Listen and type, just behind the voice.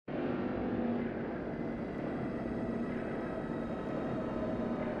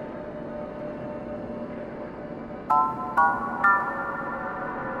What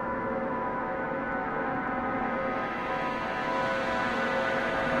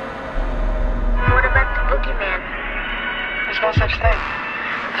about the boogeyman? There's no such thing.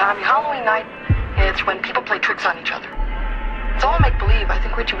 Tommy, Halloween night, it's when people play tricks on each other. It's all make-believe. I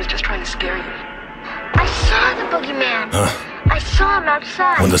think Richie was just trying to scare you. I saw the boogeyman. I saw him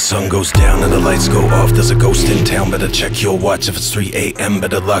outside. When the sun goes down and the lights go off, there's a ghost in town. Better check your watch. If it's 3 a.m.,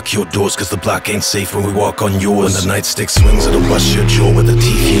 better lock your doors, cause the block ain't safe when we walk on yours. When the nightstick swings, it'll bust your jaw. With the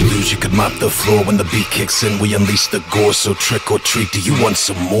teeth you lose, you could mop the floor. When the beat kicks in, we unleash the gore. So trick or treat, do you want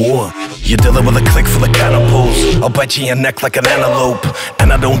some more? You're dealing with a clique full of cannibals. I'll bite you in your neck like an antelope.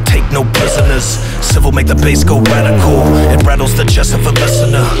 And I don't take no prisoners. Civil make the bass go radical. It rattles the chest of a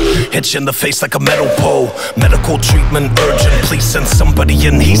listener. Hits you in the face like a metal pole. Medical treatment urgent. Please send somebody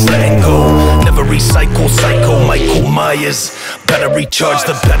in, he's letting go. Never recycle, psycho Michael Myers. Better recharge,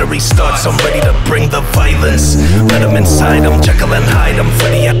 the battery starts. I'm ready to bring the violence. Let him inside, I'm Jekyll and Hyde. I'm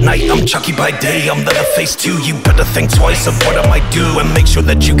Freddy at night, I'm Chucky by day. I'm Leatherface too, you better think twice of what I might do. And make sure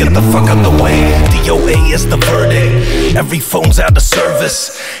that you get the fuck out the way. DOA is the verdict, every phone's out of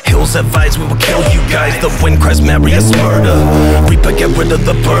service. Hills advise we will kill you guys. The wind cries Marius murder. Reaper get rid of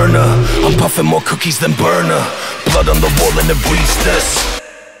the burner. I'm puffing more cookies than burner. Blood on the wall and it breathes this.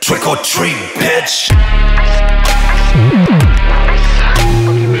 Trick or treat, bitch.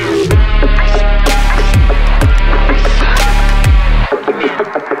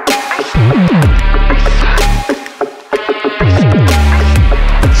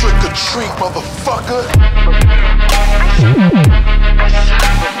 Trick or treat, motherfucker.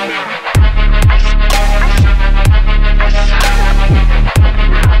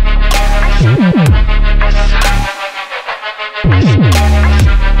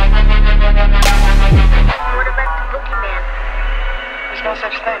 No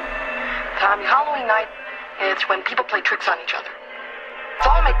such thing. Tommy, Halloween night, it's when people play tricks on each other. It's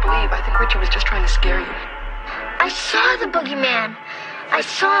all make-believe. I think Richie was just trying to scare you. I saw the boogeyman. I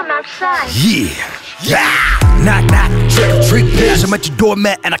saw him outside. Yeah. Knock, knock, trick or treat, bitch. I'm at your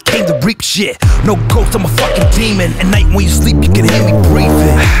doormat and I came to reap shit. No ghost, I'm a fucking demon. At night when you sleep, you can hear me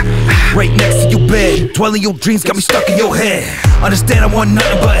breathing. Right next to your bed, dwelling your dreams got me stuck in your head. Understand I want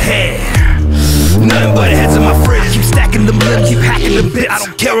nothing but head. Nothing but heads in my fridge. Keep stacking them limbs, keep hacking them bits. I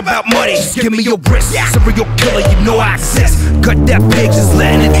don't care about money, just give me your wrist. Serial killer, you know I exist. Cut that pig, just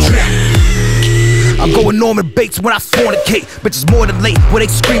letting it drip. I'm going Norman Bates when I fornicate. Bitches more than late when they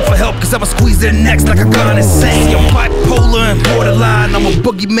scream for help, cause I'ma squeeze their necks like I gone insane. See, I'm bipolar and borderline. I'm a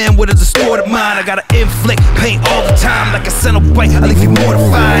boogeyman with a distorted mind. I gotta inflict pain all the time like a Cenobite. I leave you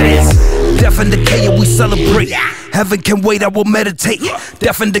mortified. It's death and decay and we celebrate. Heaven can wait, I will meditate.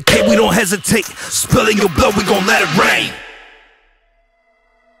 Death and decay, we don't hesitate. Spilling your blood, we gon' let it rain.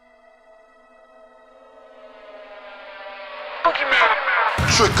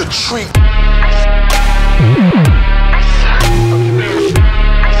 Trick or treat.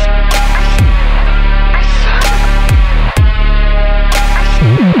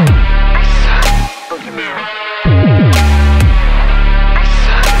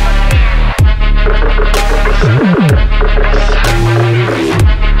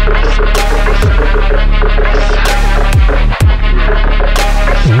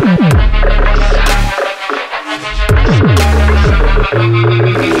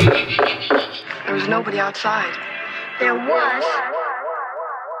 There was nobody outside. There was.